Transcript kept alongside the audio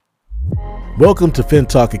Welcome to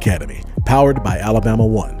FinTalk Academy, powered by Alabama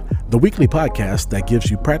One, the weekly podcast that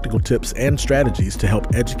gives you practical tips and strategies to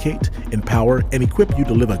help educate, empower, and equip you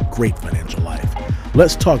to live a great financial life.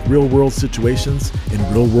 Let's talk real-world situations and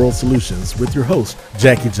real-world solutions with your host,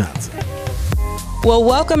 Jackie Johnson. Well,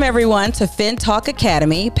 welcome everyone to FinTalk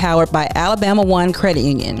Academy, powered by Alabama One Credit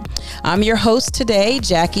Union. I'm your host today,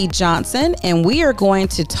 Jackie Johnson, and we are going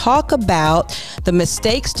to talk about the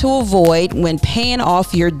mistakes to avoid when paying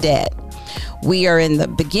off your debt. We are in the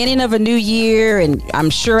beginning of a new year, and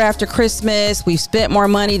I'm sure after Christmas, we've spent more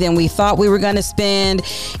money than we thought we were going to spend.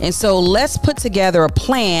 And so let's put together a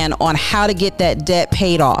plan on how to get that debt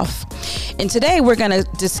paid off. And today we're going to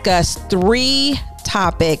discuss three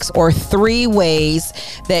topics or three ways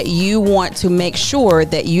that you want to make sure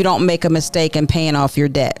that you don't make a mistake in paying off your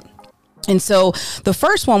debt. And so the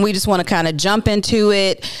first one, we just want to kind of jump into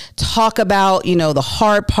it, talk about, the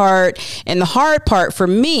hard part. And the hard part for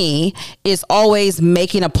me is always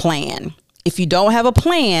making a plan. If you don't have a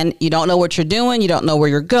plan, you don't know what you're doing. You don't know where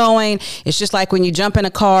you're going. It's just like when you jump in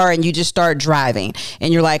a car and you just start driving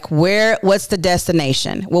and you're like, what's the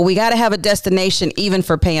destination? Well, we got to have a destination even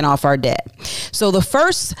for paying off our debt. So the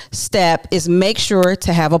first step is make sure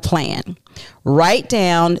to have a plan. Write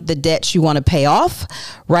down the debts you want to pay off.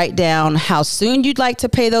 Write down how soon you'd like to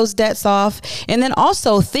pay those debts off. And then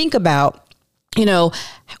also think about,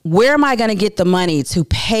 where am I going to get the money to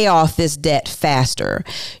pay off this debt faster?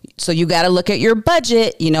 So you got to look at your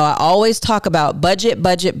budget. I always talk about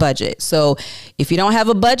budget. So if you don't have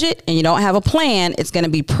a budget and you don't have a plan, it's going to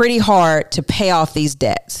be pretty hard to pay off these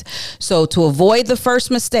debts. So to avoid the first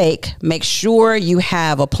mistake, make sure you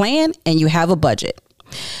have a plan and you have a budget.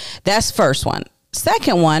 That's first one.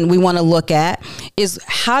 Second one we want to look at is,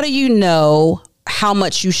 how do you know how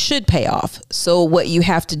much you should pay off? So what you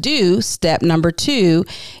have to do, step number 2,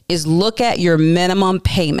 is look at your minimum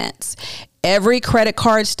payments. Every credit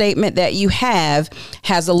card statement that you have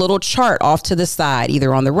has a little chart off to the side,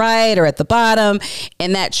 either on the right or at the bottom.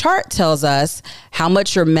 And that chart tells us how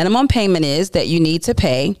much your minimum payment is that you need to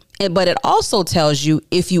pay. But it also tells you,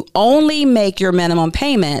 if you only make your minimum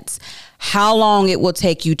payments, how long it will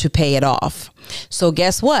take you to pay it off. So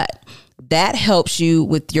guess what? That helps you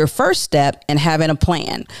with your first step in having a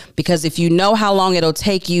plan, because if you know how long it'll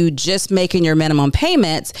take you just making your minimum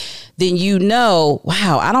payments, then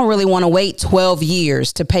wow, I don't really want to wait 12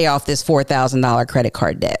 years to pay off this $4,000 credit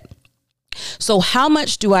card debt. So how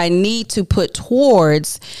much do I need to put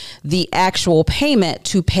towards the actual payment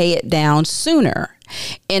to pay it down sooner?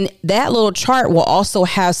 And that little chart will also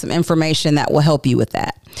have some information that will help you with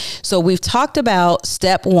that. So we've talked about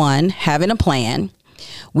step 1, having a plan.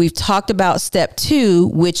 We've talked about step 2,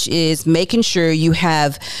 which is making sure you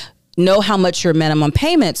know how much your minimum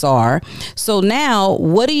payments are. So now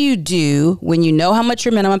what do you do when you know how much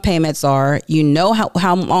your minimum payments are? You know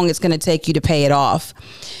how long it's going to take you to pay it off.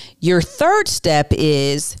 Your third step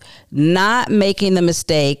is not making the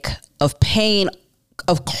mistake of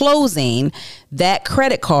closing that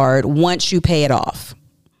credit card once you pay it off.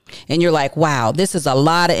 And you're like, wow, this is a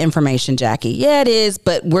lot of information, Jackie. Yeah, it is,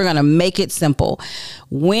 but we're going to make it simple.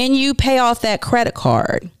 When you pay off that credit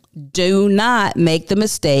card, do not make the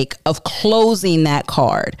mistake of closing that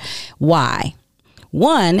card. Why?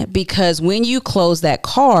 One, because when you close that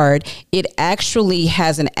card, it actually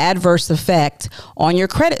has an adverse effect on your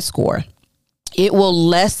credit score. It will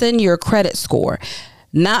lessen your credit score.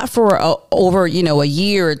 Not for over, a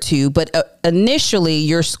year or two, but initially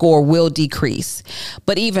your score will decrease.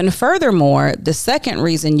 But even furthermore, the second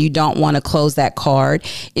reason you don't want to close that card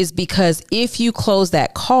is because if you close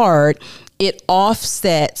that card, it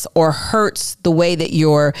offsets or hurts the way that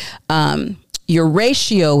your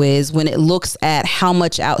ratio is when it looks at how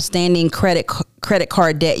much outstanding credit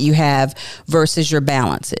card debt you have versus your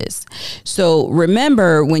balances. So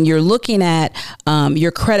remember, when you're looking at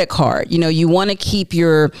your credit card, you want to keep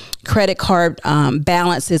your credit card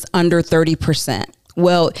balances under 30%.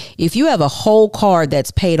 Well, if you have a whole card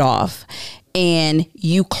that's paid off and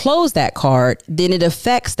you close that card, then it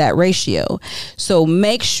affects that ratio. So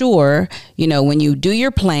make sure, when you do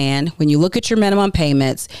your plan, when you look at your minimum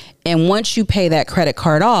payments, and once you pay that credit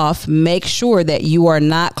card off, make sure that you are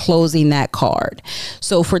not closing that card.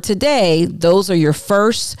 So for today, those are your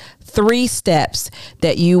first 3 steps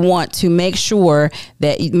that you want to make sure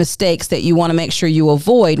mistakes that you want to make sure you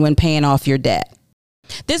avoid when paying off your debt.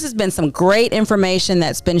 This has been some great information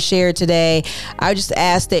that's been shared today. I just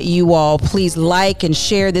ask that you all please like and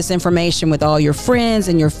share this information with all your friends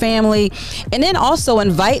and your family, and then also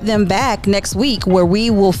invite them back next week, where we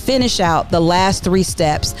will finish out the last 3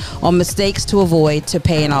 steps on mistakes to avoid to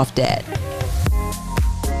paying off debt.